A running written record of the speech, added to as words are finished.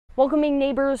Welcoming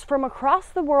neighbors from across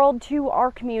the world to our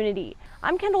community.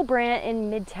 I'm Kendall Brandt in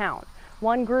Midtown.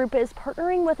 One group is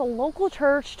partnering with a local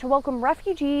church to welcome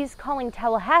refugees, calling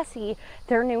Tallahassee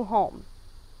their new home.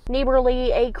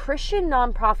 Neighborly, a Christian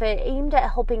nonprofit aimed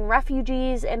at helping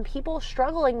refugees and people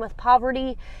struggling with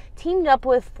poverty, teamed up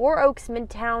with Four Oaks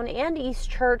Midtown and East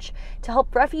Church to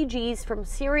help refugees from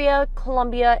Syria,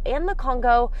 Colombia, and the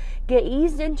Congo get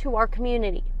eased into our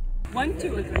community. 1,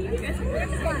 2, or 3.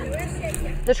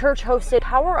 The church hosted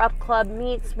Power Up Club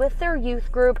meets with their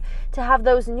youth group to have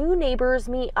those new neighbors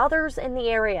meet others in the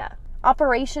area.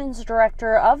 Operations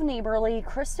Director of Neighborly,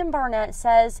 Kristen Barnett,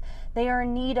 says they are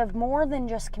in need of more than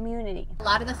just community. A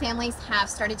lot of the families have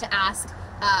started to ask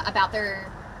about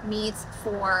their needs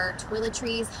for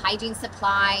toiletries, hygiene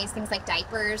supplies, things like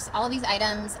diapers. All of these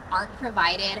items aren't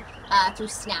provided through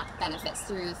SNAP benefits,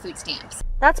 through food stamps.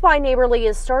 That's why Neighborly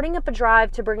is starting up a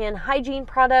drive to bring in hygiene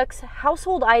products,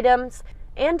 household items,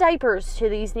 and diapers to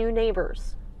these new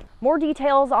neighbors. More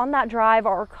details on that drive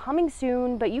are coming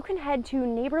soon, but you can head to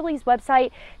Neighborly's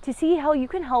website to see how you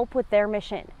can help with their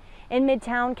mission. In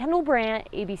Midtown, Kendall Brandt,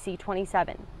 ABC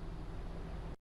 27.